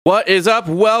What is up?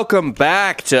 Welcome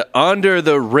back to Under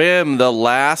the Rim, the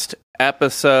last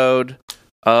episode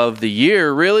of the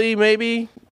year. Really, maybe?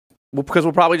 Because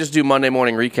we'll probably just do Monday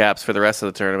morning recaps for the rest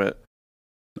of the tournament.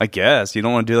 I guess. You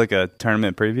don't want to do like a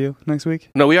tournament preview next week?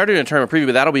 No, we are doing a tournament preview,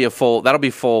 but that'll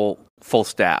be full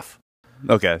staff.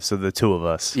 Okay, so the two of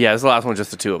us. Yeah, this is the last one,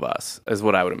 just the two of us, is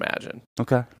what I would imagine.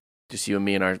 Okay. Just you and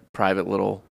me in our private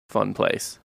little fun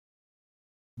place.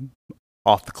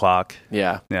 Off the clock.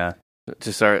 Yeah. Yeah.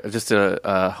 Just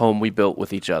a home we built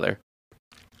with each other.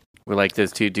 We're like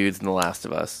those two dudes in The Last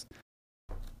of Us.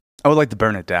 I would like to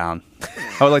burn it down.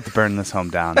 I would like to burn this home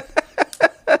down.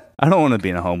 I don't want to be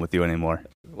in a home with you anymore.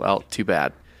 Well, too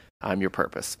bad. I'm your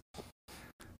purpose.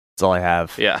 That's all I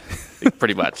have. Yeah,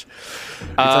 pretty much.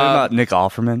 You're talking about Nick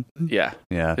Offerman? Yeah.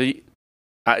 Yeah.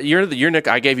 You're Nick.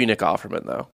 I gave you Nick Offerman,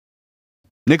 though.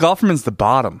 Nick Offerman's the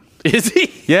bottom. Is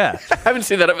he? Yeah. I haven't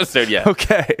seen that episode yet.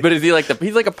 Okay. But is he like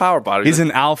he's like a power bottom? He's an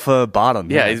alpha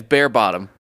bottom. Yeah, he's bear bottom.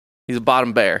 He's a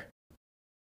bottom bear.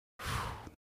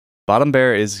 Bottom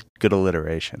bear is good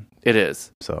alliteration. It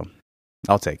is. So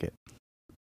I'll take it.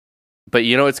 But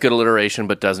you know it's good alliteration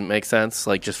but doesn't make sense,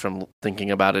 like just from thinking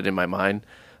about it in my mind?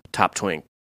 Top twink.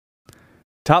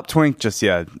 Top twink just,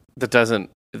 yeah. That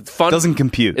doesn't... It's fun. Doesn't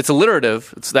compute. It's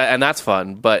alliterative, and that's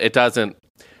fun, but it doesn't,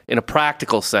 in a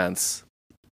practical sense,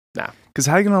 nah. Because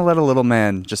how are you going to let a little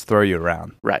man just throw you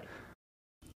around? Right.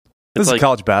 This is a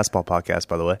college basketball podcast,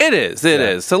 by the way. It is. It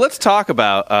is. So let's talk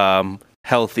about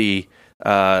healthy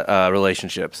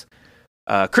relationships.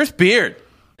 Chris Beard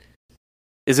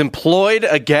is employed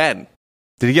again.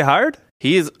 Did he get hired?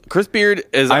 Chris Beard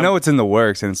is... I know it's in the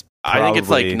works, and it's probably... I think it's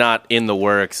like not in the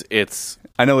works.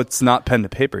 I know it's not pen to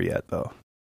paper yet, though.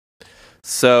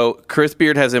 So Chris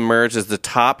Beard has emerged as the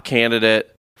top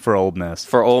candidate for Ole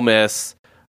Miss.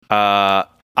 I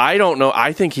don't know.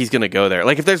 I think he's going to go there.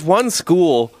 Like, if there's one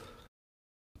school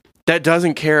that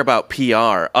doesn't care about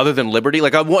PR other than Liberty,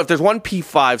 like if there's one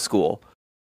P5 school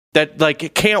that like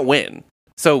it can't win,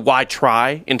 so why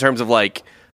try in terms of like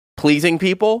pleasing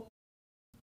people?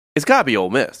 It's got to be Ole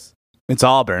Miss. It's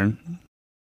Auburn.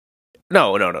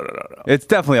 No. It's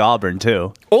definitely Auburn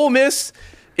too. Ole Miss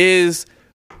is...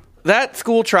 That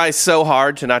school tries so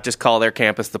hard to not just call their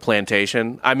campus the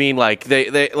Plantation. I mean, like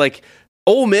they like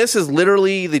Ole Miss is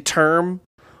literally the term.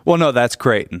 Well, no, that's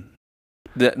Creighton.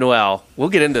 Well, we'll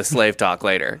get into slave talk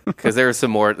later because there was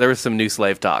some new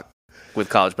slave talk with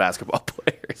college basketball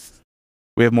players.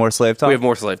 We have more slave talk. We have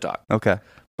more slave talk. Okay,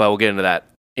 but we'll get into that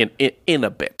in a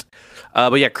bit.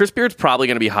 But yeah, Chris Beard's probably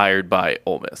going to be hired by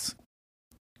Ole Miss.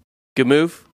 Good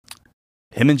move.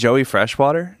 Him and Joey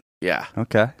Freshwater. Yeah.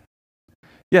 Okay.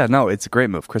 Yeah, no, it's a great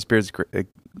move. Chris Beard's a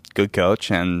good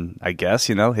coach, and I guess,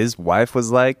 his wife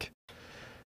was like,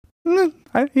 he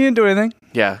didn't do anything.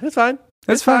 Yeah, it's fine.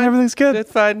 It's fine. Everything's good.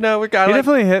 It's fine. No, we're got. He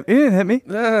didn't hit me.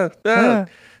 No. The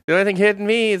only thing hitting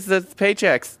me is the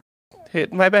paychecks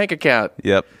hitting my bank account.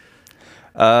 Yep.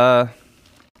 I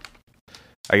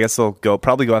guess they'll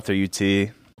probably go after UT,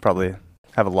 probably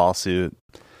have a lawsuit.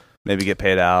 Maybe get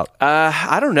paid out.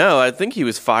 I don't know. I think he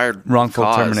was fired. Wrongful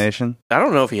termination. I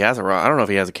don't know if he has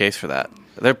a case for that.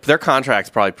 Their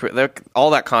contracts probably all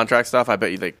that contract stuff. I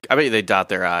bet you they dot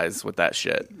their I's with that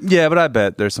shit. Yeah, but I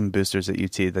bet there's some boosters at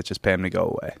UT that just pay him to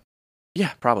go away.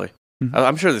 Yeah, probably. Mm-hmm.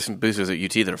 I'm sure there's some boosters at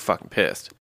UT that are fucking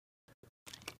pissed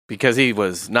because he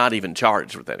was not even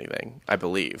charged with anything. I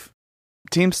believe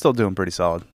team's still doing pretty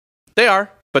solid. They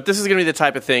are, but this is going to be the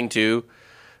type of thing too.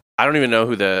 I don't even know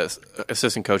who the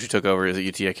assistant coach who took over is at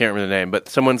UT. I can't remember the name, but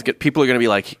people are going to be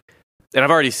like, and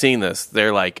I've already seen this.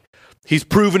 They're like, he's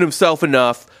proven himself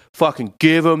enough. Fucking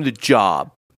give him the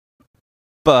job.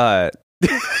 But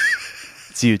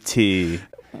it's UT.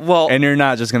 Well, and you're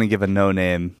not just going to give a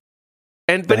no-name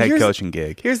head coaching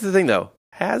gig. Here's the thing, though.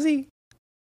 Has he?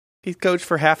 He's coached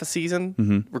for half a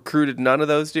season, recruited none of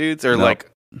those dudes, or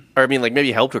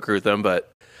maybe helped recruit them, but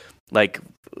like.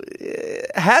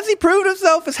 Has he proved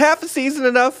himself? Is half a season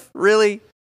enough? Really?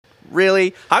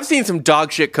 I've seen some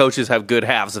dog shit coaches have good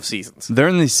halves of seasons. They're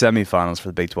in the semifinals for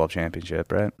the Big 12 championship,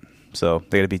 right? So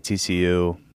they got to beat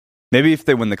TCU. Maybe if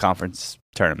they win the conference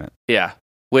tournament. Yeah.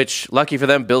 Which, lucky for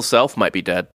them, Bill Self might be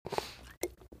dead. A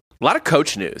lot of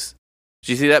coach news.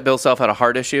 Did you see that Bill Self had a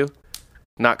heart issue?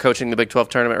 Not coaching the Big 12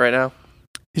 tournament right now?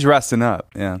 He's resting up,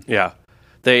 yeah. Yeah.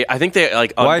 I think they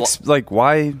like...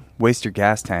 Why waste your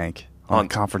gas tank on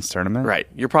conference tournament? Right.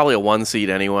 You're probably a 1 seed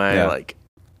anyway. Yeah. Like,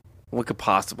 what could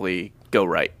possibly go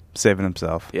right? Saving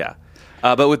himself. Yeah.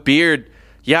 But with Beard,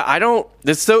 yeah, I don't...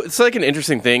 It's like an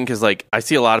interesting thing because like I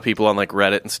see a lot of people on like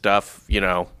Reddit and stuff,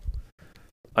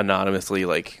 anonymously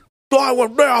like, I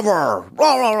would never.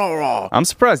 Rah, rah, rah, rah. I'm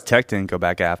surprised Tech didn't go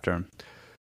back after him.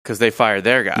 because they fired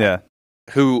their guy. Yeah.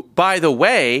 Who, by the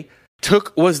way,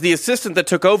 was the assistant that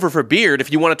took over for Beard.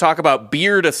 If you want to talk about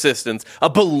Beard assistants, a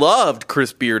beloved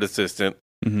Chris Beard assistant,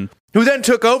 who then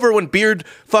took over when Beard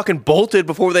fucking bolted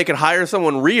before they could hire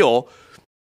someone real.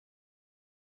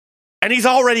 And he's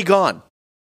already gone.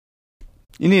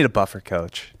 You need a buffer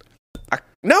coach.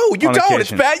 No, you On don't. occasion.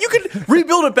 It's bad. You can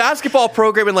rebuild a basketball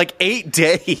program in like 8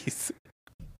 days.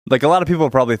 Like, a lot of people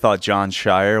probably thought John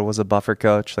Shire was a buffer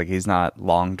coach. Like, he's not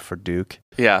longed for Duke.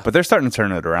 Yeah. But they're starting to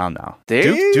turn it around now. They're-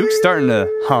 Duke's starting to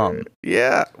hum.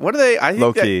 Yeah. What are they? I think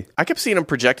Low-key. I kept seeing them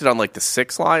projected on like the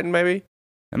 6 line, maybe.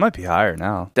 It might be higher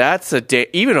now. That's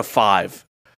even a 5.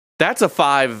 That's a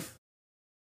 5.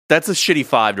 That's a shitty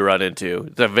 5 to run into.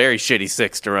 It's a very shitty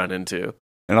 6 to run into.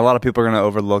 And a lot of people are going to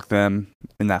overlook them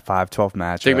in that 5-12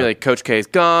 match. They're gonna be like, Coach K's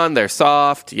gone. They're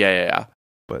soft. Yeah.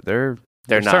 But they're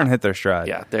They're starting not. to hit their stride.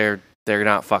 Yeah, they're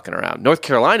not fucking around. North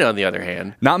Carolina, on the other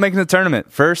hand, Not making the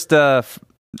tournament. First, I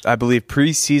believe,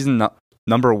 preseason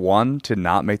number 1 to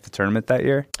not make the tournament that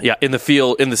year. yeah, in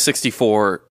the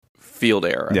 64 field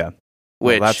era. Yeah.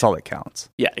 Which Well, that's all that counts.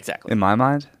 yeah, exactly. In my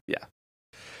mind.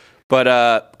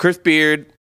 But Chris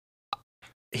Beard,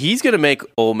 he's gonna make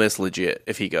Ole Miss legit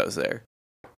if he goes there.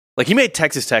 Like, he made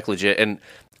Texas Tech legit, and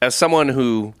as someone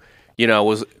who,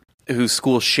 whose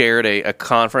school shared a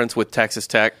conference with Texas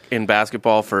Tech in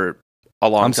basketball for a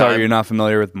long time. I'm sorry, you're not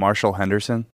familiar with Marshall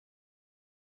Henderson?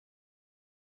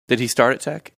 Did he start at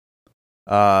Tech?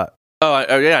 Uh,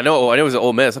 Yeah, I know it was at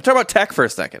Ole Miss. I'm talking about Tech for a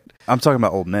second. I'm talking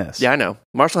about Ole Miss. Yeah, I know.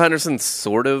 Marshall Henderson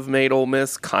sort of made Ole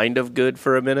Miss kind of good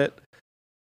for a minute.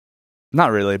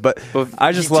 Not really, but But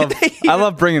I just love I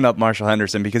love bringing up Marshall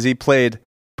Henderson because he played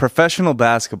professional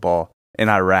basketball in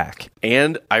Iraq.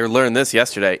 And I learned this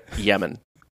yesterday, Yemen.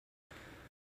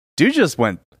 Dude just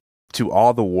went to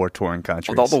all the war-torn countries.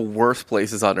 With all the worst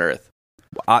places on earth.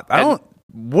 I don't.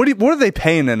 What are they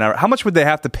paying in Iraq? How much would they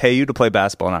have to pay you to play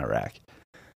basketball in Iraq?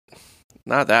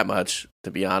 Not that much,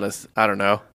 to be honest. I don't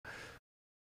know.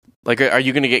 Like, are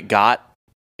you going to get got?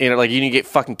 Like, you going to get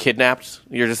fucking kidnapped?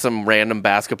 You're just some random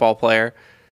basketball player?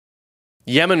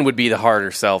 Yemen would be the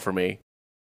harder sell for me,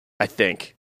 I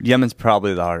think. Yemen's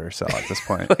probably the harder sell at this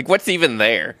point. Like, what's even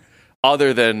there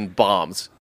other than bombs?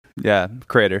 Yeah,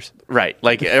 craters. Right.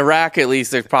 Like, Iraq, at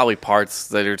least, there's probably parts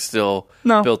that are still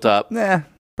built up. Nah,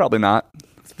 probably not.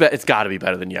 It's got to be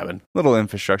better than Yemen. Little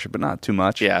infrastructure, but not too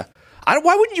much. Yeah.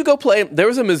 Why wouldn't you go play? There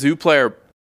was a Mizzou player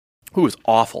who was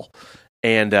awful,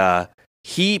 and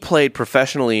he played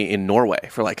professionally in Norway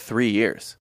for like 3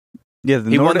 years. Yeah,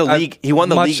 He won the league. He won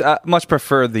the league. I much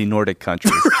prefer the Nordic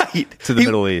countries Right. to the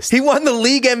Middle East. He won the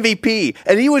league MVP,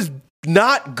 and he was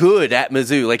not good at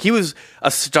Mizzou. Like, he was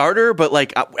a starter, but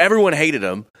like everyone hated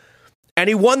him. And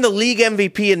he won the league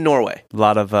MVP in Norway. A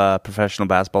lot of professional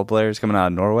basketball players coming out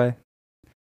of Norway.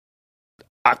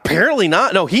 Apparently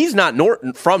not. No, he's not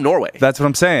from Norway. That's what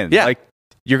I'm saying. Yeah. Like,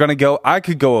 you're going to go... I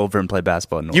could go over and play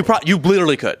basketball in Norway. You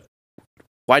literally could.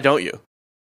 Why don't you?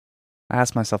 I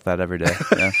ask myself that every day.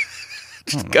 Yeah.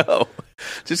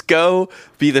 Just go.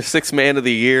 Be the 6th man of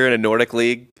the year in a Nordic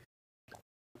league.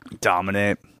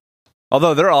 Dominate.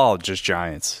 Although they're all just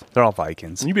giants. They're all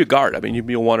Vikings. And you'd be a guard. I mean, you'd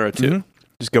be a 1 or a 2. Mhm.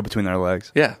 Just go between their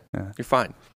legs. Yeah, Yeah. you're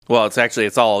fine. Well,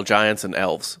 it's all giants and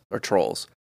elves or trolls.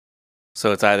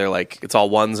 So it's either like it's all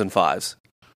 1s and 5s.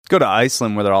 Go to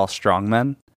Iceland where they're all strong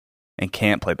men and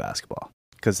can't play basketball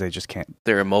because they just can't.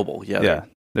 They're immobile. Yeah, Yeah.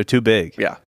 They're too big.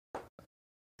 yeah.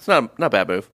 It's not a bad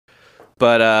move,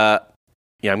 but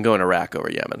yeah, I'm going Iraq over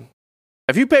Yemen.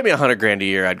 If you paid me $100,000 a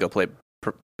year, I'd go play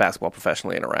basketball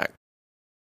professionally in Iraq.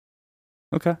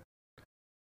 Okay.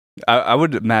 I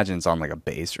would imagine it's on like a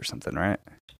base or something, right?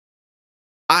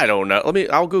 I don't know.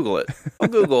 I'll Google it. I'll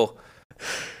Google.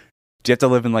 Do you have to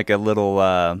live in like a little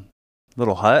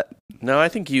hut? No, I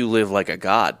think you live like a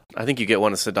god. I think you get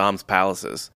one of Saddam's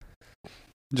palaces.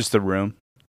 Just a room?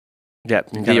 Yeah,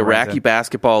 You the kinda rent Iraqi it.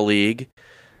 Basketball League.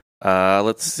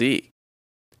 Let's see.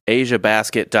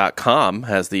 AsiaBasket.com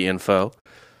has the info.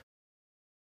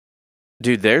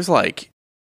 Dude, there's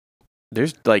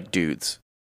dudes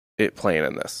playing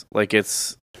in this. Like,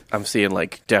 I'm seeing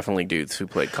like definitely dudes who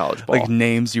played college ball. Like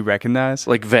names you recognize?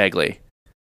 Like vaguely.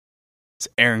 Is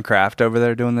Aaron Kraft over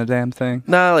there doing the damn thing?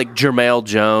 Nah, like Jermale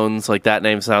Jones, like that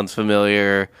name sounds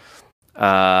familiar.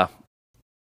 Yeah,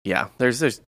 there's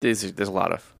a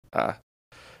lot of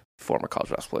former college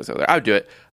basketball players over there. I would do it.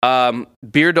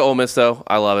 Beard to Ole Miss though,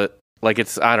 I love it. Like,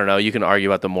 I don't know, you can argue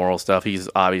about the moral stuff. He's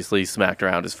obviously smacked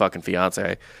around his fucking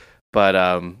fiance, but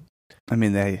I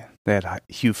mean, they had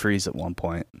Hugh Freeze at one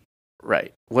point.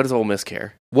 right. What does Ole Miss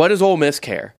care? What does Ole Miss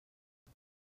care?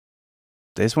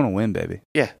 They just want to win, baby.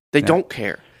 Yeah, they don't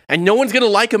care. and no one's gonna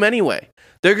like him anyway.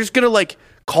 They're just gonna like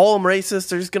call him racist.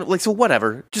 They're just gonna like, so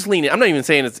whatever. Just lean in. I'm not even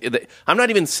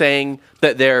saying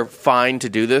that they're fine to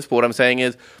do this. But what I'm saying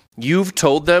is, you've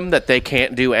told them that they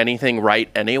can't do anything right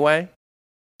anyway.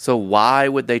 So why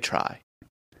would they try?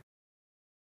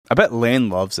 I bet Lane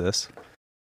loves this.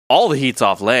 All the heat's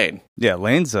off Lane. Yeah,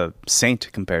 Lane's a saint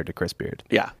compared to Chris Beard.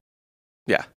 Yeah.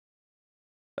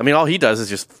 I mean, all he does is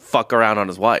just fuck around on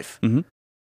his wife. Mm-hmm.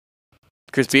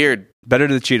 Chris Beard. Better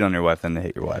to cheat on your wife than to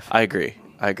hate your wife. I agree.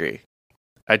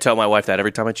 I tell my wife that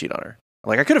every time I cheat on her. I'm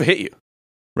like, I could have hit you.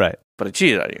 Right. But I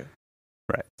cheated on you.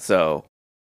 Right. So,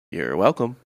 you're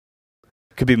welcome.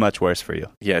 Could be much worse for you.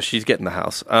 Yeah, she's getting the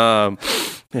house.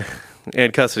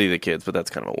 And custody of the kids, but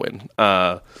that's kind of a win.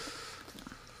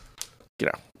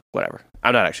 Whatever.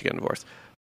 I'm not actually getting divorced.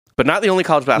 But not the only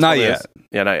college basketball Not yet.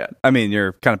 Yeah, not yet. I mean,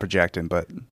 you're kind of projecting, but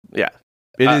Yeah.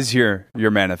 it is your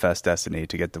manifest destiny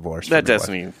to get divorced. That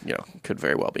from your destiny, could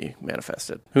very well be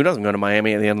manifested. Who doesn't go to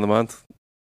Miami at the end of the month?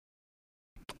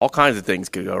 All kinds of things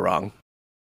could go wrong. wife.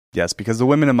 Yes, because the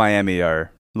women in Miami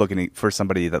are looking for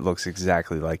somebody that looks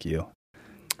exactly like you.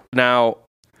 Now,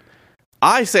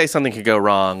 I say something could go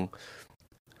wrong,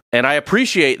 and I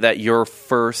appreciate that you're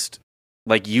first,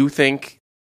 like, you think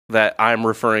that I'm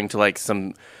referring to, like,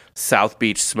 some South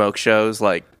Beach smoke shows,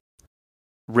 like,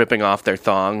 ripping off their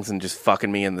thongs and just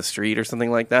fucking me in the street or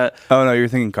something like that. Oh, no, you're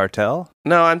thinking cartel?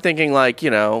 No, I'm thinking, like,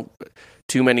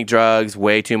 too many drugs,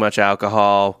 way too much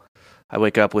alcohol. I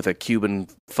wake up with a Cuban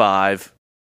 5.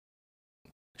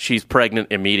 She's pregnant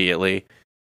immediately.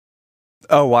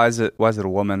 Oh, why is it a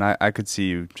woman? I could see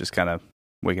you just kind of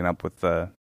waking up with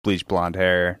bleached blonde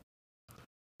hair.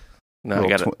 No,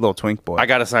 little twink boy. I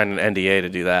got to sign an NDA to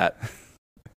do that.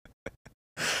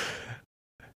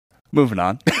 Moving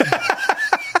on.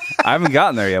 I haven't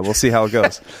gotten there yet. We'll see how it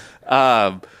goes.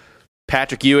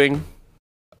 Patrick Ewing,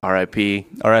 R.I.P.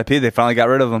 R.I.P. They finally got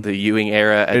rid of him. The Ewing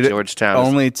era at Georgetown.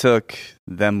 Only took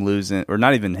them losing, or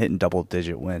not even hitting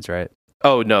double-digit wins, right?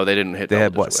 Oh, no, they didn't hit They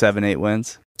had, wins. 7-8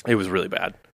 wins? It was really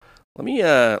bad. Let me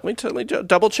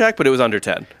double check, but it was under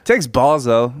 10. It takes balls,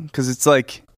 though, because it's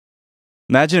like,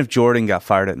 imagine if Jordan got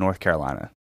fired at North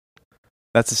Carolina.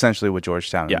 That's essentially what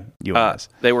Georgetown and Ewing is.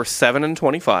 They were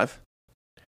 7-25,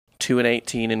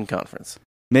 2-18 in conference.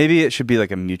 Maybe it should be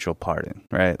like a mutual pardon,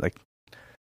 right? Like,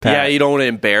 Yeah, you don't want to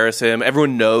embarrass him.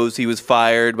 Everyone knows he was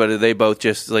fired, but they both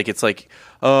just like, it's like,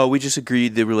 oh, we just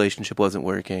agreed the relationship wasn't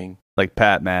working. Like,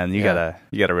 Pat, man, you gotta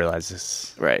realize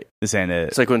this. Right. This ain't it.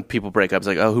 It's like when people break up. It's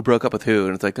like, oh, who broke up with who?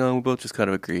 And it's like, oh, we both just kind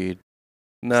of agreed.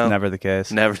 No, it's never the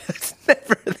case. Never. It's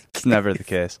never the case. It's never the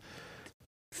case.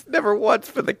 It's never once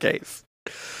been the case.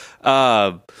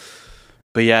 But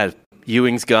yeah,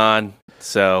 Ewing's gone.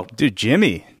 So, dude,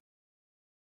 Jimmy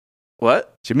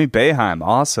Boeheim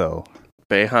also.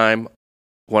 Boeheim,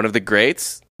 one of the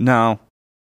greats. No,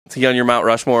 Is he on your Mount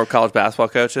Rushmore of college basketball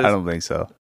coaches? I don't think so.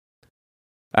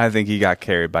 I think he got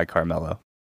carried by Carmelo.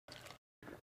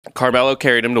 Carmelo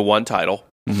carried him to one title.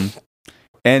 Mm-hmm.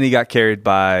 And he got carried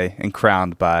by and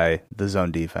crowned by the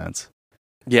zone defense.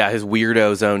 Yeah, his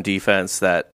weirdo zone defense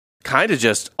that kind of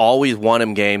just always won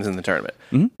him games in the tournament.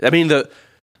 Mm-hmm. I mean,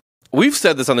 we've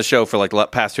said this on the show for like the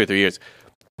past 2 or 3 years.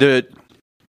 The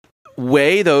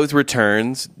way those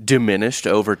returns diminished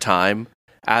over time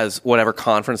as whatever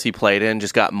conference he played in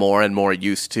just got more and more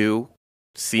used to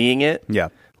seeing it. Yeah.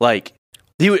 Like,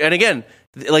 and again,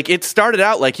 like it started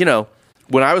out like,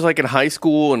 when I was like in high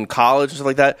school and college and stuff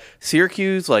like that,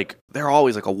 Syracuse, like they're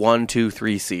always like a 1, 2,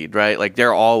 3 seed, right? Like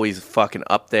they're always fucking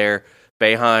up there.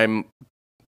 Boeheim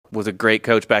was a great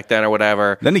coach back then or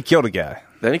whatever. Then he killed a guy.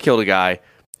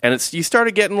 And you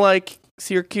started getting like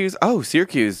Syracuse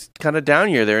kind of down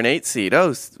here. They're an 8 seed.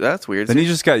 Oh, that's weird. Then he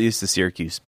just got used to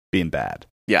Syracuse being bad.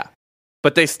 Yeah.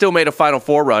 But they still made a Final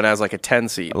Four run as like a 10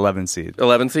 seed. 11 seed.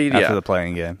 11 seed, After the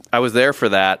playing game. I was there for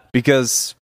that.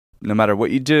 Because no matter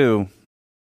what you do,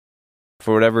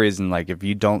 for whatever reason, like if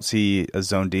you don't see a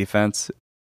zone defense,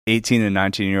 18 and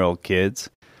 19-year-old kids,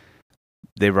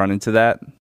 they run into that.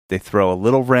 They throw a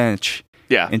little wrench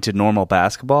into normal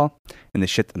basketball, and they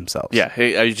shit themselves. Yeah,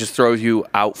 it just throws you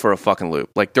out for a fucking loop.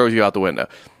 Like, throws you out the window.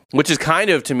 Which is kind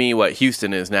of, to me, what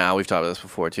Houston is now. We've talked about this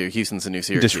before, too. Houston's the new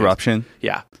Syracuse. Disruption.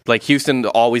 Yeah. Like, Houston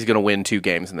always going to win 2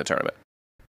 games in the tournament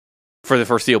for the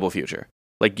foreseeable future.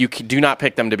 Like, you do not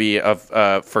pick them to be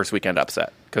a first weekend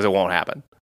upset, because it won't happen.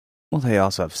 Well, they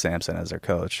also have Sampson as their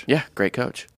coach. Yeah, great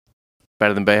coach.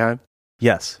 Better than Boeheim?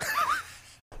 Yes.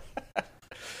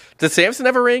 Does Sampson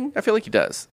ever ring? I feel like he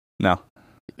does. No.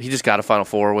 He just got a Final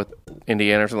Four with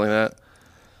Indiana or something like that.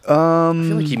 I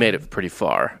feel like he made it pretty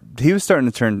far. He was starting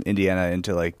to turn Indiana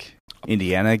into like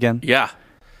Indiana again. Yeah.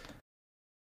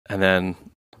 And then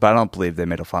But I don't believe they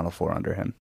made a Final Four under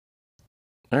him.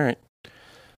 All right.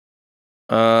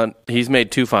 He's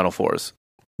made 2 Final Fours.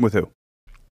 With who?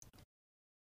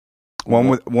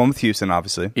 One with Houston,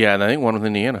 obviously. Yeah, and I think one with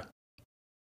Indiana.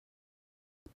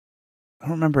 I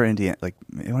don't remember Indiana. Like,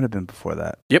 it would have been before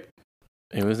that. Yep.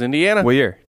 It was Indiana. What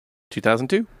year?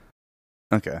 2002.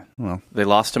 Okay. Well, They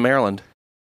lost to Maryland.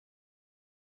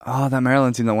 oh, that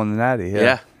Maryland team that won the Natty.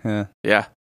 Yeah. Yeah. Yeah.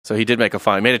 So he did make a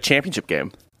fine. Made a championship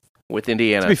game with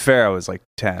Indiana. To be fair, I was like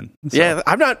 10. So. Yeah,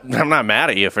 I'm not mad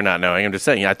at you for not knowing. I'm just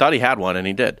saying, I thought he had one, and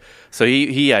he did. So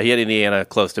he had Indiana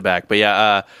close to back. But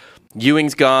yeah,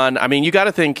 Ewing's gone. I mean, you got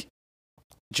to think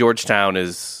Georgetown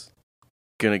is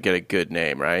gonna get a good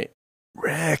name, right?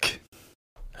 Rick.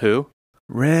 Who?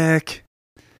 Rick.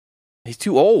 He's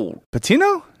too old.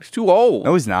 Pitino? He's too old.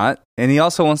 No, he's not. And he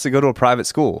also wants to go to a private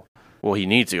school. Well, he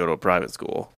needs to go to a private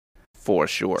school for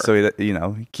sure.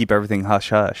 So, keep everything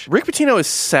hush-hush. Rick Pitino is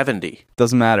 70.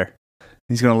 Doesn't matter.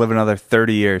 He's going to live another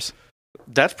 30 years.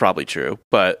 That's probably true,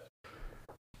 but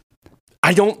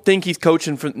I don't think he's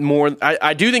coaching for more.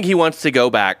 I do think he wants to go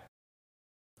back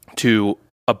to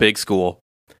a big school,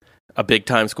 a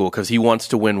big-time school, because he wants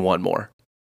to win one more.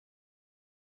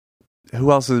 Who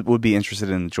else would be interested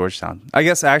in Georgetown? I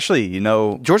guess, actually,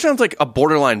 Georgetown's like a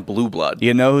borderline blue blood.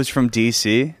 You know who's from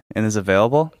D.C. and is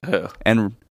available? Who?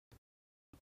 And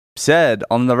said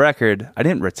on the record, I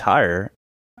didn't retire.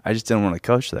 I just didn't want to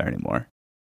coach there anymore.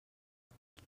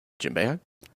 Jim Boeheim?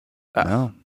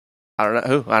 No. I don't know.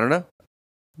 Who? I don't know.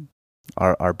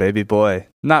 Our baby boy.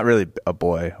 Not really a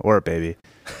boy or a baby.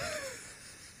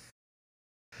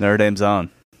 Notre Dame's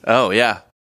own. Oh, yeah.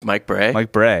 Mike Bray.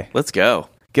 Mike Bray. Let's go.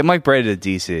 Get Mike Bray to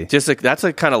D.C. That's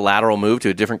a kind of lateral move to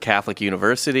a different Catholic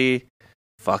university.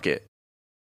 Fuck it.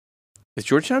 Is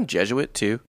Georgetown Jesuit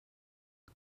too?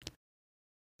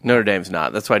 Notre Dame's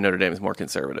not. That's why Notre Dame is more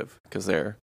conservative, because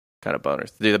they're kind of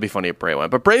boners. Dude, that'd be funny if Bray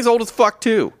went. But Bray's old as fuck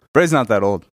too. Bray's not that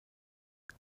old.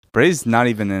 Bray's not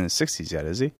even in his 60s yet,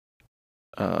 is he?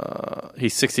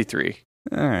 He's 63.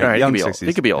 All right, All right, young he 60s.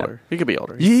 He could be older. Yeah. He could be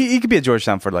older. He could be at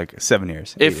Georgetown for like 7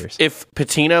 years, 8 years. If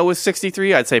Pitino was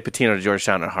 63, I'd say Pitino to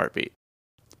Georgetown in a heartbeat.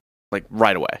 Like,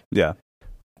 right away. Yeah.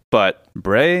 But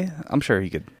Bray, I'm sure he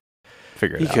could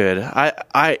figure it out.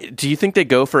 He could. Do you think they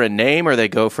go for a name, or they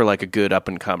go for like a good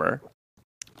up-and-comer?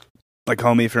 Like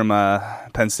homie from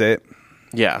Penn State?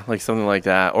 Yeah, like something like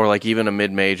that. Or like even a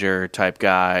mid-major type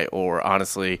guy. Or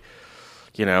honestly,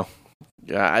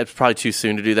 it's probably too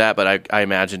soon to do that, but I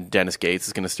imagine Dennis Gates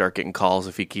is going to start getting calls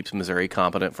if he keeps Missouri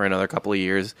competent for another couple of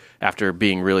years after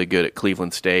being really good at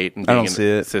Cleveland State and being an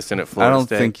assistant at Florida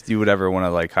State. I don't think you would ever want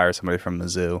to like hire somebody from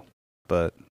Mizzou,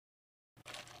 but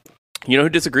you know who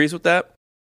disagrees with that?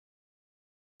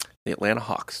 The Atlanta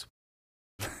Hawks.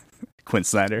 Quinn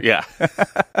Snyder. Yeah.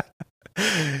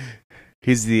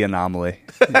 He's the anomaly.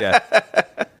 Yeah.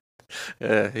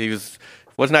 He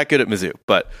was not good at Mizzou,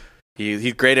 but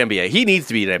he's great NBA. He needs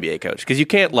to be an NBA coach, because you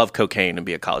can't love cocaine and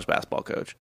be a college basketball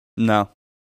coach. No.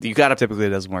 You got to typically it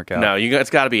doesn't work out. No, it's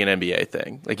got to be an NBA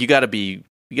thing. Like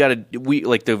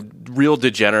the real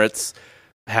degenerates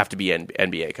have to be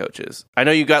NBA coaches. I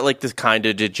know you got like this kind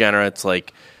of degenerates,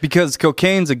 like, because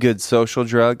cocaine's a good social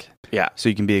drug. Yeah. So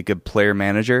you can be a good player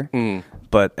manager.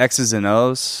 But X's and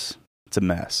O's, it's a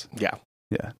mess. Yeah.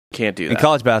 Yeah. Can't do that. And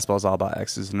college basketball is all about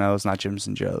X's and O's, not Jims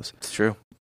and Joes. It's true.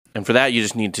 And for that, you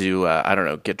just need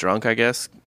to, get drunk, I guess.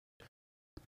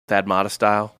 Thad Matta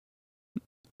style.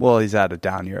 Well, he's had a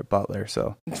down year at Butler,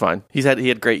 so it's fine. He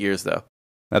had great years, though.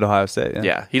 At Ohio State, yeah.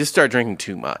 Yeah, he just started drinking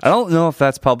too much. I don't know if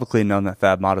that's publicly known that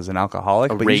Thad Matta's an alcoholic.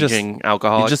 But raging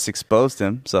alcoholic. You just exposed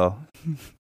him, so...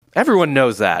 Everyone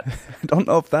knows that. I don't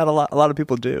know if that a lot of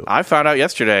people do. I found out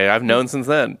yesterday. I've known since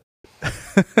then.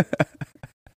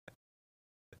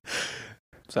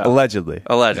 So, Allegedly.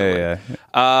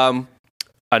 Yeah.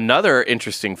 Another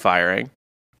interesting firing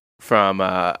from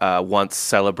once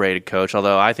celebrated coach,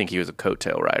 although I think he was a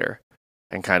coattail rider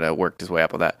and kind of worked his way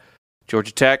up with that.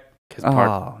 Georgia Tech has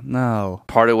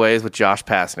parted ways with Josh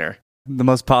Pastner. The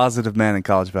most positive man in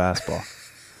college basketball.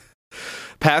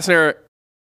 Pastner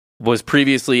was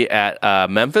previously at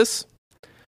Memphis,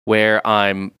 where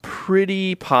I'm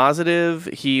pretty positive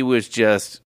he was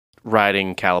just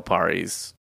riding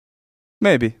Calipari's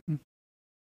maybe,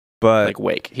 but like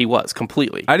wake. He was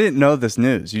completely. I didn't know this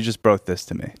news. You just broke this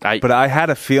to me, but I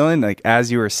had a feeling like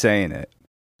as you were saying it,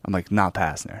 I'm like, not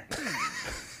Pastner.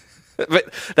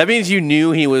 But that means you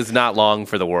knew he was not long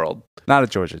for the world. Not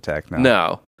at Georgia Tech, no.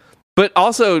 No, but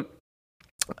also,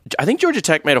 I think Georgia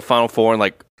Tech made a Final Four in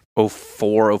like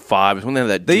 04, 05. When they had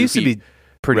that they used to be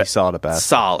pretty solid at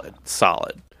basketball.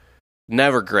 Solid.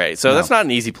 Never great. So that's not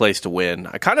an easy place to win.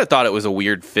 I kind of thought it was a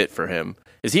weird fit for him.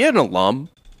 Is he an alum?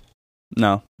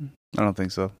 No, I don't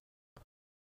think so.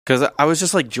 Because I was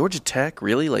just like, Georgia Tech,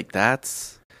 really? Like,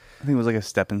 that's I think it was like a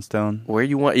stepping stone. where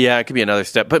you want? Yeah, it could be another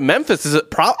step. But Memphis is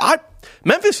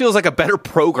Memphis feels like a better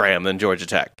program than Georgia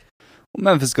Tech. Well,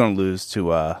 Memphis is going to lose to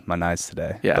my Knights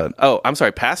today. Yeah. But Oh, I'm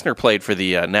sorry. Pastner played for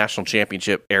the national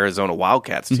championship Arizona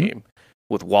Wildcats team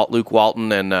with Luke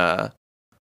Walton and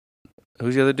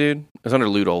who's the other dude? It was under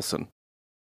Lute Olson.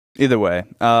 either way,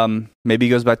 maybe he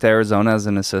goes back to Arizona as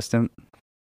an assistant.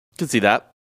 Could see that.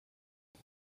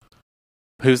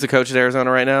 Who's the coach at Arizona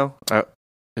right now?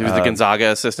 He was the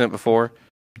Gonzaga assistant before.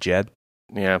 Jed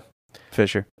Yeah.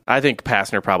 Fisher. I think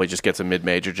Pastner probably just gets a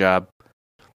mid-major job.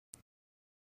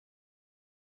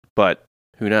 But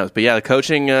who knows? But yeah, the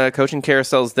coaching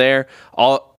carousel's there.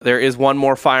 There is one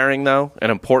more firing, though,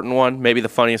 an important one, maybe the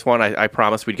funniest one. I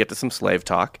promised we'd get to some slave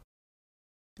talk.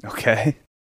 Okay.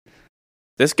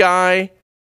 This guy,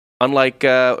 unlike,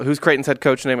 who's Creighton's head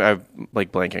coach name? I'm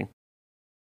like blanking.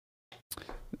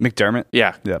 McDermott.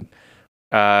 Yeah. Yeah.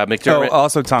 McDermott. Oh,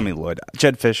 also Tommy Lloyd.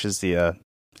 Jed Fish is the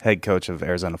head coach of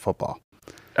Arizona football.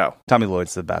 Oh. Tommy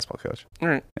Lloyd's the basketball coach. All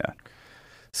right. Yeah.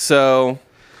 So,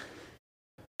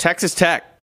 Texas Tech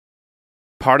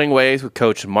parting ways with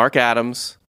coach Mark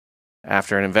Adams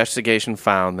after an investigation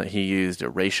found that he used a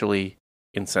racially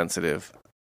insensitive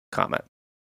comment.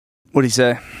 What'd he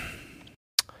say?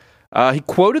 He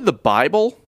quoted the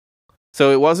Bible,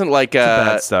 so it wasn't like It's a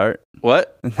bad start.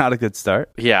 What? Not a good start.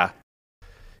 Yeah,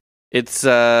 it's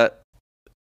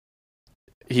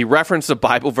he referenced a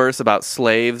Bible verse about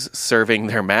slaves serving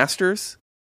their masters,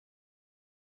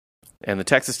 and the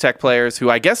Texas Tech players, who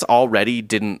I guess already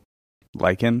didn't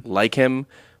Like him?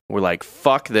 were like,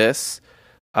 "Fuck this."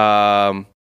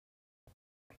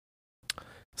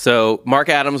 So Mark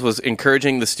Adams was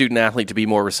encouraging the student athlete to be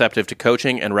more receptive to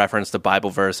coaching and referenced the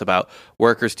Bible verse about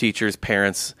workers, teachers,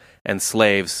 parents, and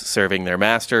slaves serving their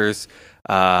masters.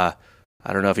 I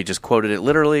don't know if he just quoted it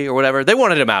literally or whatever. They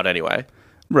wanted him out anyway.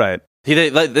 Right.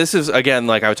 This is, again,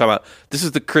 like I was talking about, this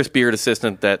is the Chris Beard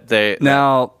assistant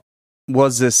Now,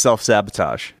 was this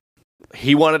self-sabotage?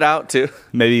 he wanted out too.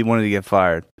 Maybe he wanted to get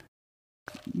fired.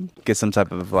 Get some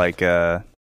type of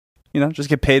just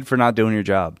get paid for not doing your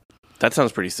job. That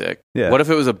sounds pretty sick. Yeah. What if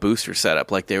it was a booster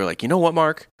setup? Like they were like, you know what,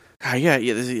 Mark? I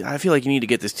feel like you need to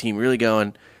get this team really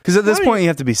going. Because at this point, you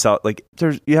have to be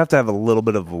you have to have a little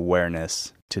bit of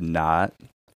awareness to not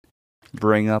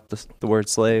bring up the word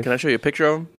slave Can I show you a picture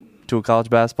of him? to a college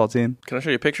basketball team. Can I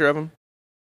show you a picture of him?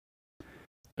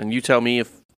 And you tell me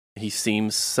if he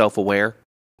seems self-aware.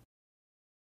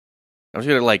 I'm just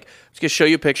gonna show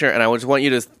you a picture, and I just want you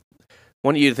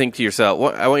to think to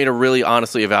yourself. I want you to really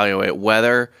honestly evaluate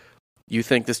whether you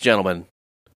think this gentleman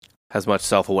has much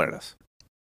self-awareness.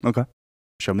 Okay.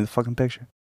 Show me the fucking picture.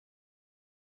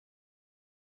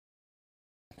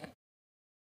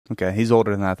 Okay, he's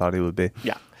older than I thought he would be.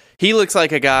 Yeah, he looks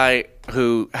like a guy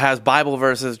who has Bible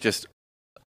verses just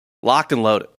locked and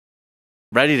loaded,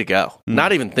 ready to go,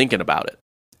 not even thinking about it.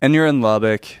 And you're in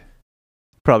Lubbock,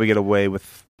 probably get away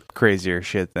with crazier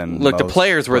shit than Look, the most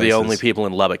players were the places. only people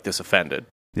in Lubbock this offended.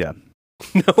 Yeah.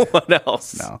 No one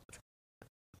else. No.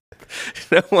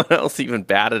 No one else even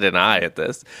batted an eye at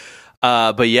this.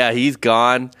 But yeah, he's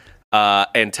gone.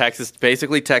 And Texas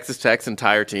Tech's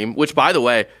entire team, which, by the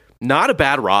way, not a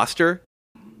bad roster,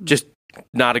 just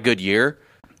not a good year.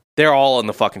 They're all in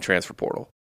the fucking transfer portal.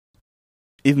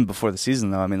 Even before the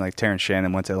season, though, I mean, like Terrence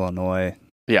Shannon went to Illinois.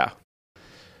 Yeah.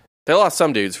 They lost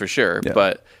some dudes for sure, Yeah.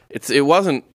 but this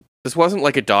wasn't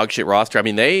like a dog shit roster. I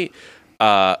mean, they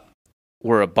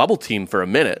were a bubble team for a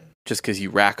minute just because you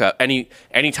rack up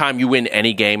anytime you win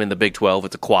any game in the Big 12,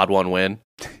 it's a quad one win.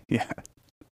 Yeah.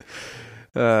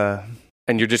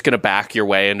 And you're just going to back your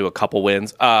way into a couple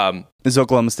wins. Is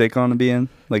Oklahoma State going to be in?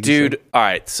 Like, you Dude, all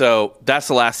right. So that's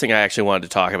the last thing I actually wanted to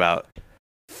talk about.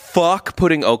 Fuck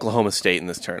putting Oklahoma State in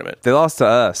this tournament. said? They lost to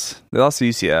us. They lost to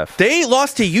UCF. They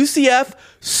lost to UCF,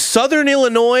 Southern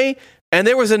Illinois, and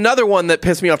there was another one that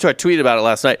pissed me off too. I tweeted about it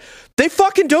last night. They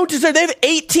fucking don't deserve. They have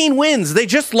 18 wins. They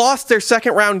just lost their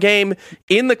second round game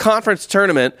in the conference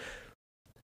tournament.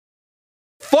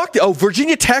 Fuck. Oh,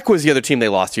 Virginia Tech was the other team they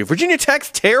lost to. Virginia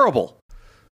Tech's terrible.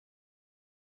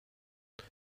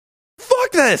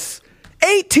 Fuck this.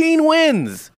 18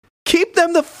 wins. Keep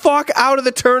them the fuck out of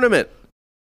the tournament.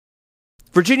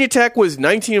 Virginia Tech was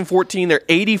 19-14. They're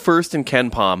 81st in Ken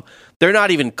Pom. They're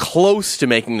not even close to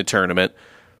making the tournament.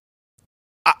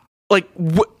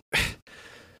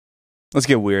 Let's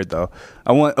get weird, though.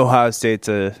 I want Ohio State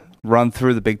to run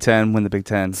through the Big Ten, win the Big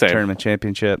Ten Same. tournament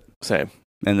championship, Same.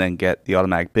 and then get the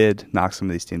automatic bid, knock some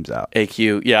of these teams out.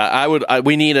 AQ. Yeah,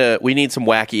 we need some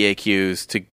wacky AQs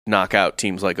to knock out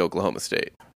teams like Oklahoma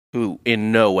State, who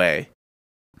in no way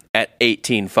at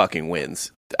 18 fucking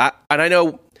wins. And I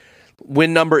know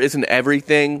win number isn't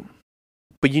everything,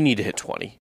 but you need to hit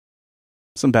 20.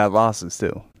 Some bad losses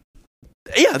too.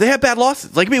 Yeah, they have bad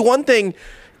losses. Like, it'd be one thing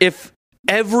if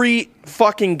every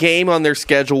fucking game on their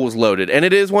schedule was loaded, and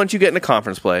it is once you get into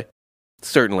conference play,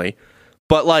 certainly.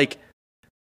 But like,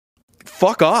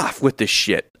 fuck off with this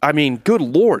shit. I mean, good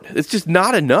lord, it's just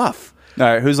not enough. All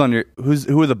right,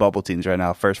 who are the bubble teams right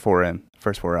now? First four in,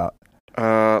 first four out.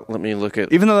 Let me look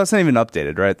at. Even though that's not even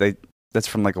updated, right? That's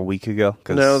from like a week ago.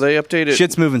 No, they updated.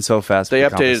 Shit's moving so fast. They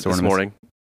updated it this morning.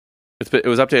 It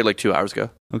was updated like 2 hours ago.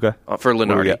 Okay. For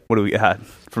Lenardi. What do we got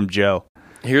from Joe?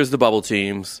 Here's the bubble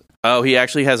teams. Oh, he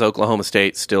actually has Oklahoma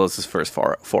State still as his first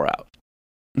four out.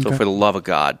 So Okay. for the love of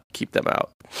God, keep them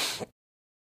out.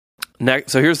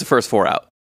 Next, so here's the first 4 out.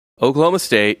 Oklahoma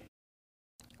State,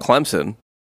 Clemson.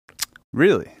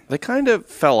 Really? They kind of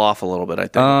fell off a little bit, I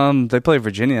think. They play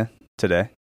Virginia today.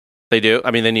 They do? I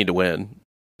mean, they need to win.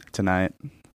 Tonight.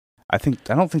 I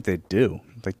don't think they do.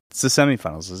 Like, it's the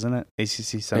semifinals, isn't it?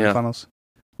 ACC semifinals?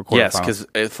 Or Yes,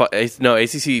 quarterfinals?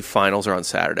 because ACC finals are on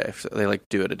Saturday. So they like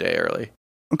do it a day early.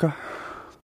 Okay.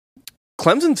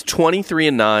 Clemson's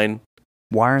 23-9.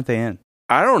 Why aren't they in?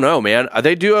 I don't know, man.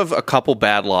 They do have a couple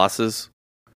bad losses.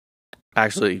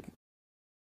 Actually,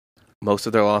 most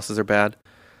of their losses are bad.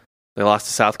 They lost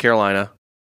to South Carolina.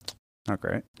 Not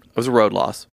great. It was a road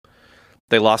loss.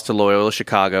 They lost to Loyola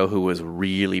Chicago, who was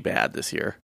really bad this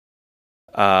year.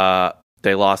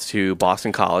 They lost to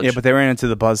Boston College. Yeah, but they ran into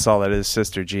the buzzsaw that is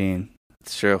Sister Jean.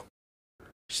 It's true.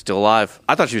 She's still alive.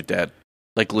 I thought she was dead.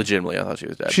 Like, legitimately, I thought she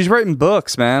was dead. She's writing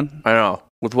books, man. I know.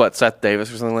 With what, Seth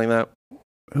Davis or something like that?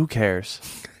 Who cares?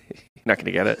 You're not going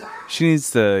to get it. She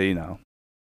needs to,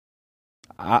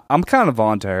 I'm kind of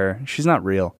on to her. She's not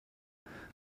real.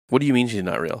 What do you mean she's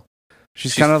not real?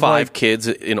 She's She's kind of five like kids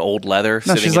in old leather.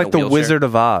 no. Sitting She's in like a the wheelchair. Wizard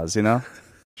of Oz.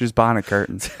 She's behind a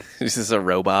curtain. She's just a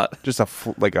robot. Just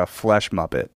like a flesh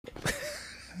muppet.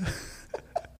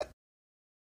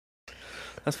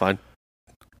 That's fine.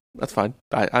 That's fine.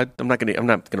 I'm not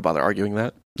gonna bother arguing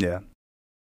that. Yeah.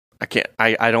 I can't.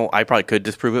 I don't. I probably could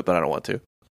disprove it, but I don't want to.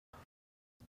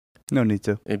 No need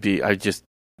to. You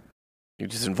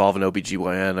just involve an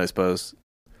OBGYN, I suppose.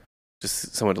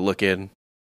 Just someone to look in,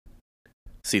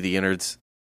 see the innards,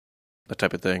 that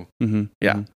type of thing. Mm-hmm.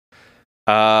 Yeah.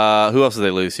 Mm-hmm. Who else did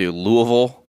they lose to?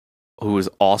 Louisville, who was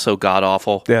also god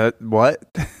awful. Yeah. What?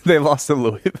 They lost to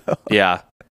Louisville. Yeah.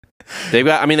 They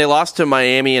lost to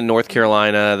Miami and North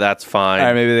Carolina. That's fine. All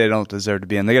right, maybe they don't deserve to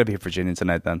be in. They got to be Virginia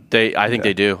tonight then. I think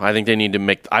they do. I think they need to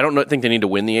make. I don't think they need to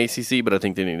win the ACC, but I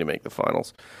think they need to make the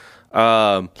finals.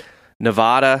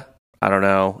 Nevada, I don't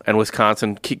know, and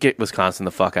Wisconsin. Get Wisconsin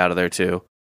the fuck out of there too.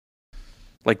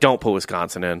 Like, don't put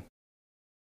Wisconsin in.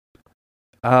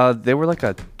 They were like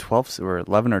a 12 or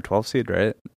 11 or 12 seed,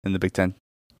 right, in the Big Ten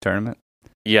tournament.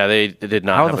 Yeah, they did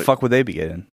not. How the fuck would they be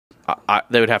getting?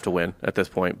 They would have to win at this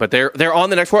point, but they're on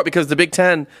the next four because the Big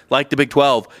Ten, like the Big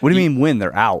 12. What do you mean win?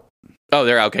 They're out. Oh,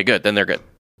 they're okay. Good. Then they're good.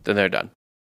 Then they're done.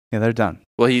 Yeah, they're done.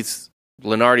 Well,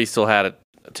 Lenardi still had it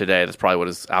today. That's probably what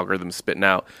his algorithm's spitting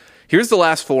out. Here's the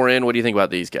last four in. What do you think about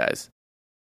these guys?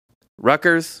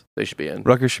 Rutgers, they should be in.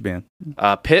 Rutgers should be in.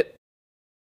 Pitt,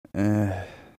 Uh,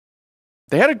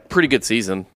 they had a pretty good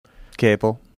season.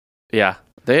 Capel. Yeah,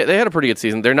 they had a pretty good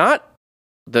season. They're not.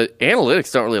 The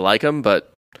analytics don't really like them, but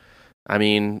I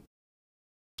mean,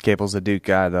 Capel's a Duke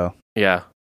guy, though. yeah,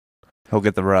 He'll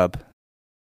get the rub.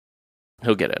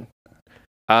 he'll get in.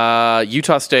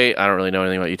 Utah State, I don't really know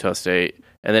anything about Utah State.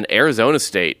 And then Arizona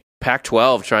State,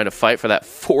 Pac-12, trying to fight for that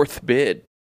fourth bid.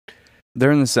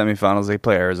 They're in the semifinals. They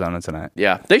play Arizona tonight.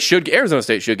 Yeah, Arizona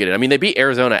State should get in. I mean, they beat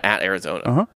Arizona at Arizona.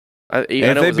 Uh-huh. And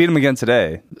if they beat them again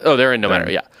today. Oh, they're in no matter.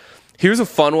 Yeah. Here's a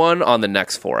fun one on the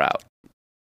next four out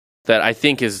that I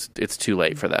think it's too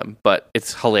late for them, but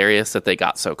it's hilarious that they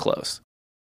got so close.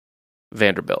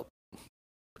 Vanderbilt.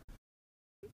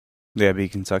 They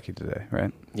beat Kentucky today,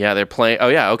 right? Yeah, they're playing. Oh,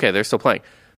 yeah. Okay, they're still playing.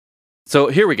 So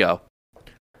here we go.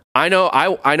 I know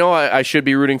I should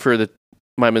be rooting for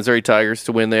my Missouri Tigers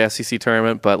to win the SEC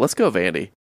tournament, but let's go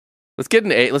Vandy. Let's get a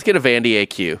Vandy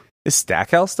AQ. Is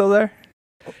Stackhouse still there?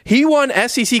 He won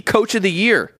SEC Coach of the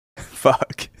Year.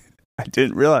 Fuck. I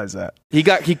didn't realize that. He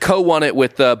co-won it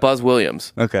with Buzz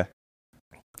Williams. Okay.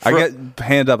 I get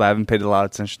hand up. I haven't paid a lot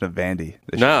of attention to Vandy.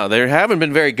 No, they haven't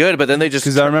been very good, but then they just...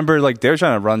 Because I remember they were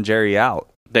trying to run Jerry out.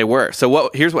 They were. So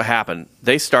here's what happened.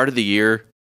 They started the year...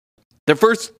 Their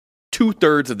first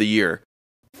 2/3 of the year,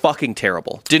 fucking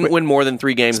terrible. Didn't win more than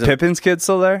 3 games. Is Pippen's kid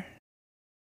still there?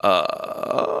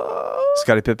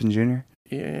 Scottie Pippen Jr.?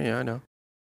 Yeah, I know.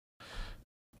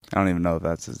 I don't even know if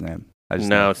that's his name.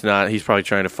 No, it's not. He's probably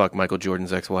trying to fuck Michael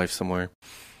Jordan's ex-wife somewhere.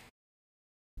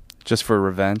 Just for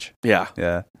revenge. Yeah.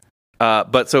 Yeah.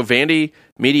 But so Vandy,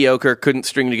 mediocre, couldn't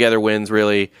string together wins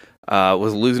really,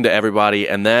 was losing to everybody.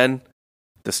 And then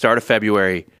the start of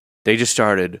February, they just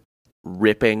started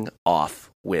ripping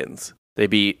off wins. They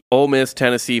beat Ole Miss,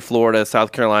 Tennessee, Florida,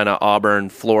 South Carolina, Auburn,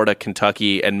 Florida,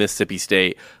 Kentucky, and Mississippi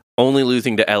State, only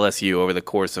losing to LSU over the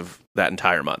course of that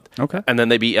entire month. Okay. And then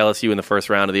they beat LSU in the first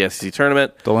round of the SEC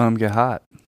tournament. Don't let them get hot.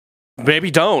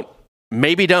 Maybe don't.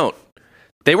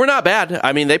 They were not bad.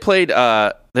 I mean, they played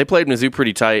Mizzou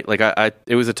pretty tight. Like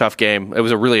it was a tough game. It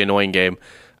was a really annoying game.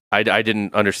 I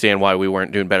didn't understand why we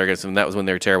weren't doing better against them. That was when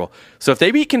they were terrible. So if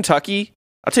they beat Kentucky,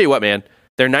 I'll tell you what, man,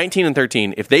 they're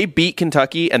 19-13. If they beat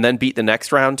Kentucky and then beat the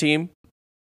next round team,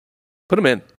 put them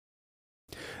in.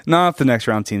 No, if the next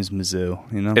round team's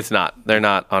Mizzou, you know? It's not. They're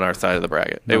not on our side of the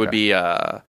bracket. It would be,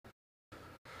 who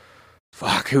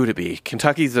would it be?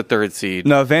 Kentucky's the third seed.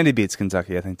 No, if Vandy beats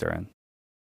Kentucky, I think they're in.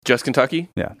 Just Kentucky?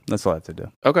 Yeah, that's all I have to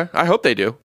do. Okay. I hope they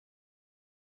do.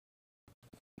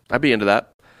 I'd be into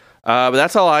that. But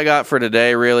that's all I got for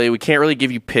today, really. We can't really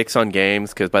give you picks on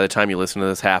games because by the time you listen to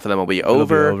this, half of them will be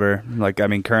over. It'll be over. Like, I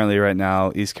mean, currently right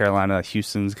now, East Carolina,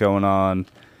 Houston's going on.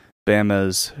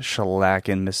 Bama's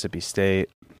shellacking Mississippi State.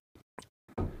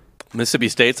 Mississippi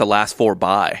State's the last 4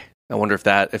 bye. I wonder if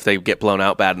they get blown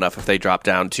out bad enough, if they drop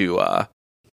down to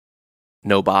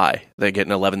no bye, they get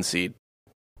an 11 seed.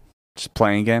 Just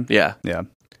playing game? Yeah. Yeah.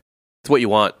 It's what you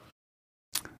want.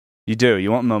 You do.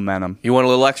 You want momentum. You want a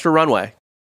little extra runway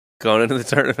going into the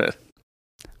tournament.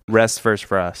 Rest first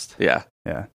rest. Yeah.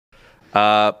 Yeah.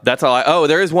 That's all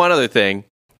there is one other thing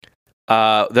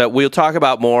that we'll talk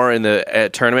about more in the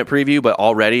tournament preview, but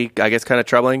already, I guess, kind of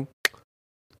troubling.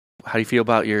 How do you feel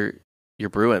about your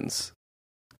Bruins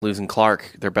losing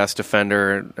Clark, their best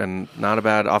defender, and not a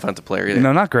bad offensive player either?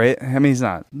 No, not great. I mean, he's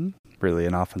not really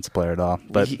an offensive player at all,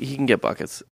 but he can get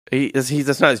buckets.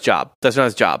 That's not his job. That's not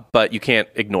his job, but you can't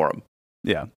ignore him.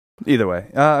 Yeah. Either way.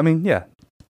 I mean, yeah.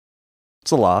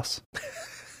 It's a loss.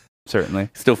 Certainly.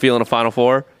 Still feeling a Final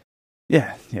Four?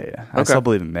 Yeah. I still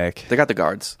believe in Mick. They got the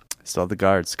guards. Still have the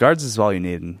guards. Guards is all you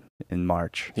need in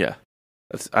March. Yeah.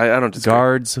 I don't disagree.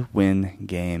 Guards win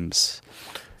games.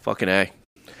 Fucking A.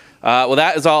 Well,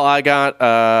 that is all I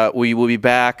got. We will be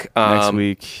back next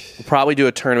week. We'll probably do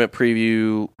a tournament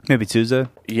preview. Maybe Tuesday?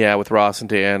 Yeah, with Ross and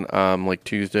Dan, like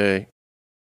Tuesday.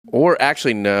 Or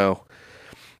actually, no.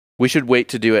 We should wait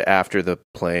to do it after the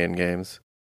play-in games.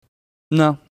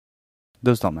 No.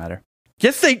 Those don't matter.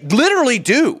 Yes, they literally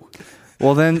do.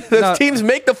 Well, then... Those teams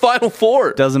make the Final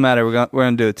Four. Doesn't matter. We're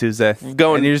going to do it Tuesday. And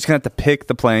you're just going to have to pick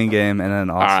the playing game and then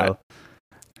also... All right.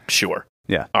 Sure.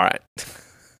 Yeah. All right.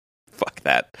 Fuck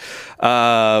that.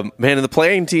 Man, in the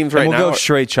playing teams right now... We'll go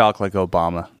straight chalk like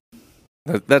Obama.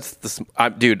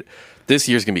 Dude, this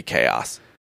year's going to be chaos.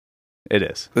 It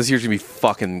is. This year's going to be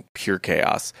fucking pure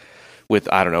chaos. With,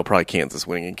 I don't know, probably Kansas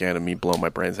winning again and me blowing my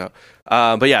brains out.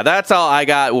 But yeah, that's all I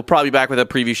got. We'll probably be back with a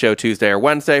preview show Tuesday or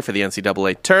Wednesday for the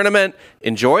NCAA tournament.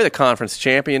 Enjoy the conference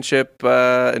championship.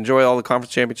 Enjoy all the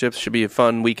conference championships. Should be a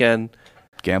fun weekend.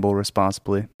 Gamble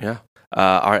responsibly. Yeah.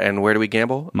 And where do we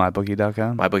gamble?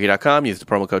 MyBookie.com. MyBookie.com. Use the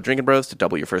promo code Drinking Bros to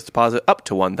double your first deposit up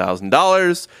to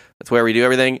 $1,000. That's where we do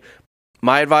everything.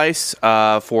 My advice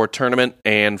for tournament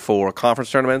and for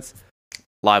conference tournaments,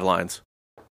 live lines.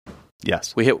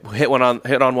 Yes. We hit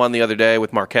on one the other day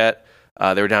with Marquette.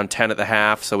 They were down 10 at the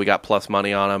half, so we got plus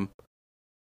money on them.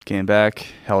 Came back,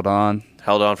 held on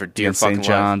for dear against fucking St.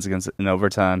 John's in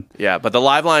overtime. Yeah, but the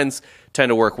live lines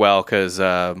tend to work well because,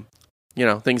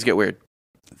 things get weird.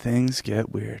 Things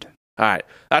get weird. All right.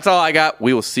 That's all I got.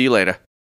 We will see you later.